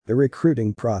The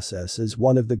recruiting process is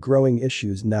one of the growing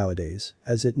issues nowadays,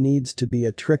 as it needs to be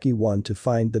a tricky one to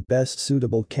find the best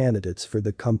suitable candidates for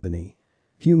the company.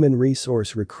 Human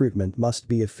resource recruitment must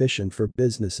be efficient for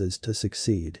businesses to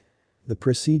succeed. The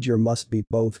procedure must be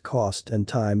both cost and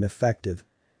time effective.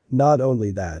 Not only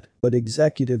that, but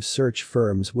executive search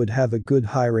firms would have a good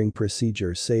hiring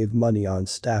procedure save money on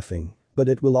staffing, but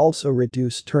it will also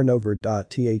reduce turnover.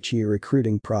 The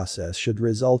recruiting process should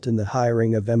result in the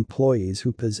hiring of employees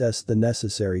who possess the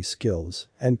necessary skills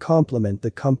and complement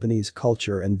the company's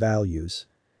culture and values.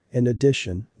 In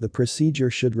addition, the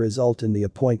procedure should result in the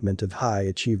appointment of high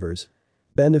achievers.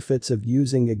 Benefits of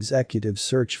using executive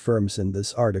search firms. In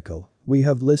this article, we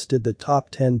have listed the top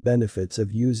 10 benefits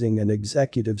of using an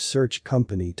executive search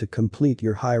company to complete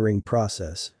your hiring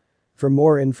process. For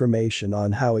more information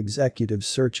on how executive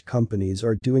search companies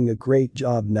are doing a great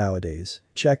job nowadays,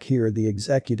 check here the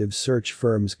executive search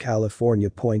firms California.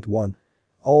 Point 1.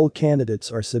 All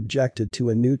candidates are subjected to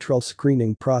a neutral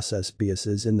screening process.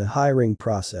 Biases in the hiring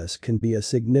process can be a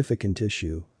significant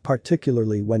issue,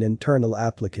 particularly when internal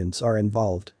applicants are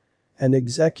involved. An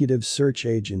executive search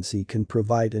agency can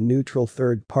provide a neutral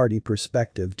third-party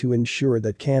perspective to ensure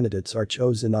that candidates are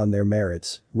chosen on their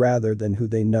merits rather than who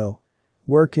they know.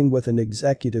 Working with an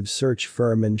executive search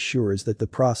firm ensures that the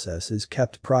process is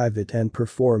kept private and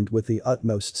performed with the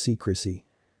utmost secrecy.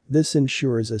 This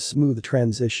ensures a smooth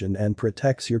transition and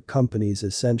protects your company's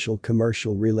essential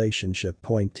commercial relationship.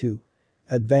 Point 2.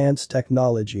 Advanced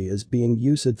technology is being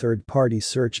used. Third-party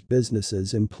search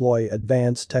businesses employ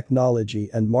advanced technology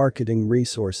and marketing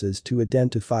resources to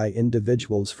identify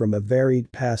individuals from a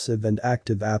varied passive and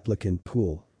active applicant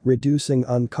pool, reducing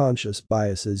unconscious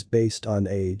biases based on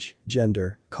age,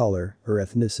 gender, color, or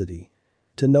ethnicity.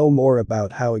 To know more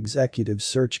about how executive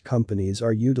search companies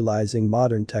are utilizing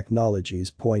modern technologies.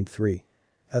 Point 3.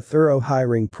 A thorough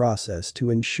hiring process. To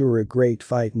ensure a great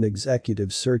fit, an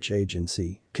executive search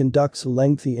agency conducts a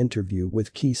lengthy interview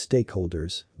with key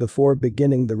stakeholders before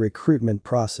beginning the recruitment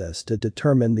process to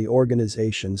determine the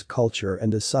organization's culture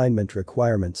and assignment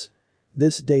requirements.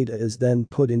 This data is then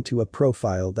put into a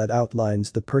profile that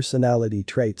outlines the personality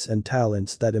traits and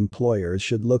talents that employers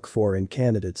should look for in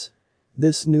candidates.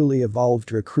 This newly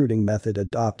evolved recruiting method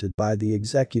adopted by the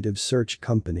executive search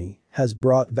company has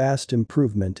brought vast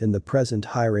improvement in the present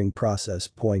hiring process.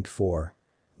 Point 4.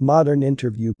 Modern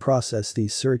interview process. The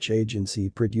search agency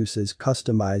produces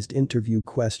customized interview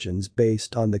questions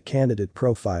based on the candidate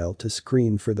profile to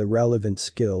screen for the relevant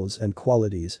skills and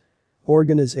qualities.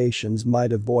 Organizations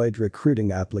might avoid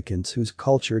recruiting applicants whose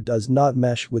culture does not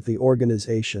mesh with the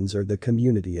organization's or the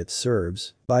community it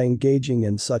serves by engaging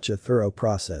in such a thorough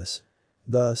process.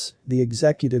 Thus, the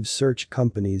executive search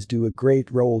companies do a great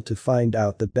role to find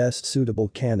out the best suitable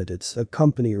candidates a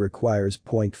company requires.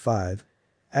 Point 5.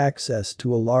 Access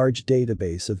to a large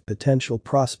database of potential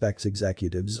prospects.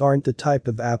 Executives aren't the type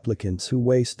of applicants who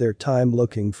waste their time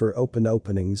looking for open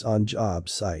openings on job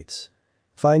sites.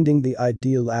 Finding the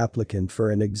ideal applicant for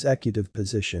an executive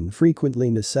position frequently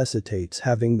necessitates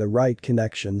having the right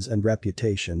connections and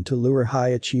reputation to lure high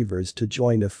achievers to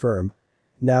join a firm.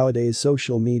 Nowadays,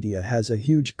 social media has a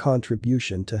huge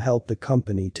contribution to help the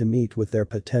company to meet with their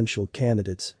potential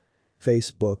candidates.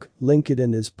 Facebook,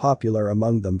 LinkedIn is popular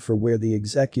among them for where the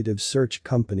executive search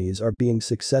companies are being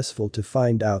successful to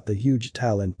find out the huge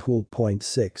talent pool. Point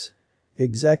 6.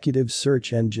 Executive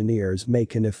search engineers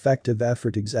make an effective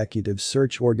effort. Executive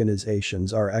search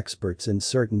organizations are experts in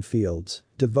certain fields,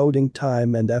 devoting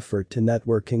time and effort to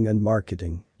networking and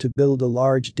marketing to build a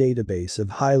large database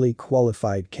of highly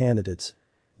qualified candidates.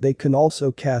 They can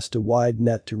also cast a wide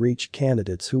net to reach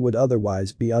candidates who would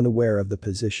otherwise be unaware of the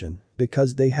position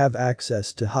because they have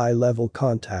access to high-level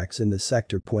contacts in the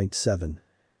sector. Point 7.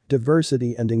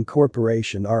 Diversity and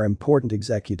incorporation are important.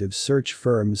 Executive search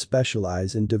firms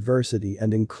specialize in diversity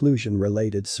and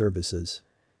inclusion-related services.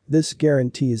 This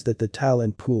guarantees that the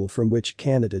talent pool from which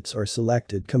candidates are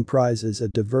selected comprises a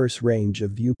diverse range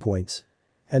of viewpoints.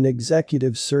 An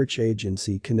executive search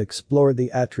agency can explore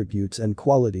the attributes and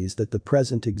qualities that the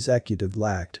present executive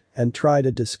lacked and try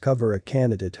to discover a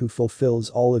candidate who fulfills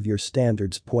all of your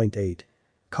standards. Point 8.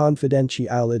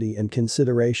 Confidentiality and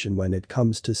consideration. When it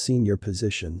comes to senior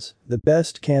positions, the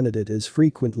best candidate is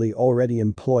frequently already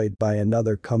employed by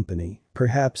another company,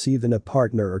 perhaps even a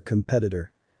partner or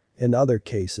competitor. In other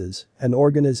cases, an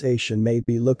organization may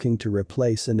be looking to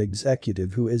replace an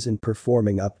executive who isn't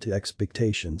performing up to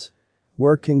expectations.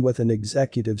 Working with an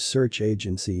executive search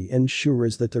agency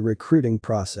ensures that the recruiting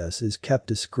process is kept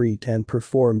discreet and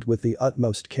performed with the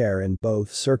utmost care in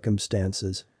both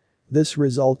circumstances. This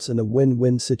results in a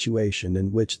win-win situation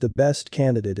in which the best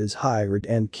candidate is hired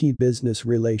and key business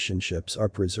relationships are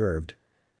preserved.